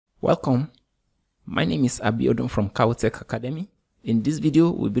Welcome, my name is Abiodun from Cowtech Academy. In this video,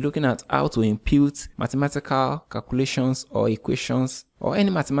 we'll be looking at how to impute mathematical calculations or equations or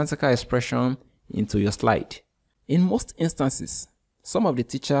any mathematical expression into your slide. In most instances, some of the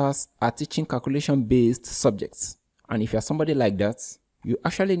teachers are teaching calculation-based subjects. And if you're somebody like that, you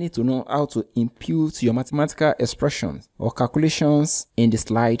actually need to know how to impute your mathematical expressions or calculations in the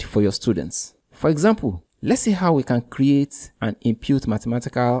slide for your students. For example, let's see how we can create and impute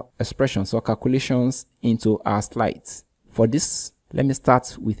mathematical expressions or calculations into our slides. For this, let me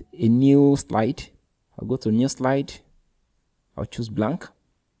start with a new slide. I'll go to new slide. I'll choose blank.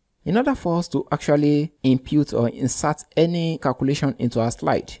 In order for us to actually impute or insert any calculation into our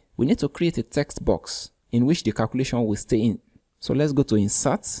slide, we need to create a text box in which the calculation will stay in. So let's go to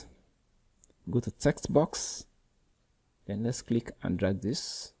insert, go to text box, then let's click and drag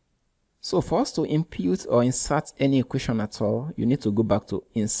this. So for us to impute or insert any equation at all, you need to go back to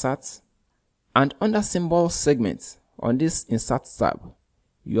Insert, and under Symbol segment, on this Insert tab,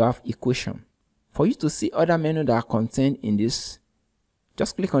 you have Equation. For you to see other menus that are contained in this,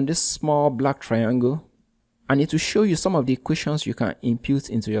 just click on this small black triangle, and it will show you some of the equations you can impute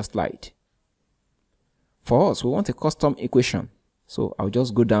into your slide. For us, we want a custom equation. So I'll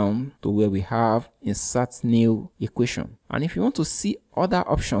just go down to where we have Insert New Equation. And if you want to see other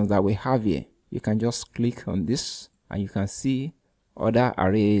options that we have here, you can just click on this and you can see other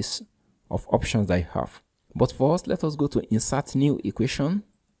arrays of options that you have. But for us, let us go to Insert New Equation.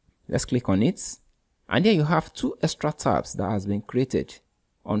 Let's click on it. And here you have two extra tabs that has been created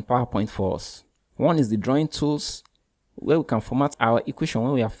on PowerPoint for us. One is the Drawing Tools, where we can format our equation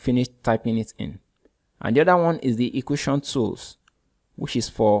when we have finished typing it in. And the other one is the Equation Tools, which is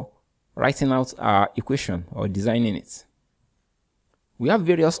for writing out our equation or designing it. We have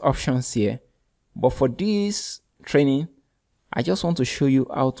various options here, but for this training, I just want to show you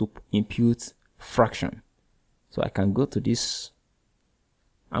how to impute fraction. So I can go to this,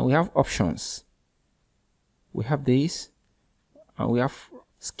 and we have options. We have this, and we have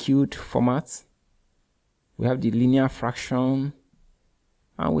skewed format. We have the linear fraction,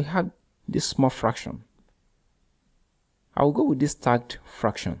 and we have this small fraction. I'll go with this tagged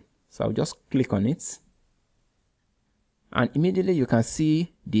fraction. So I'll just click on it. And immediately you can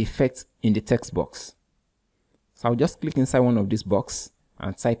see the effect in the text box. So I'll just click inside one of these boxes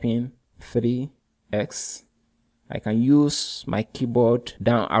and type in 3x. I can use my keyboard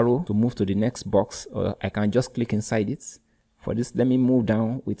down arrow to move to the next box, or I can just click inside it. For this, let me move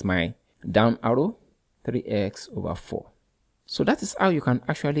down with my down arrow, 3x over 4. So that is how you can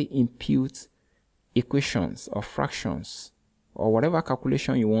actually impute equations or fractions or whatever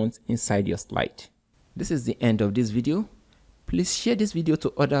calculation you want inside your slide. This is the end of this video. Please share this video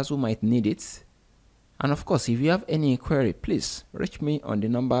to others who might need it. And of course, if you have any query, please reach me on the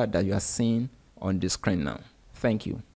number that you are seeing on the screen now. Thank you.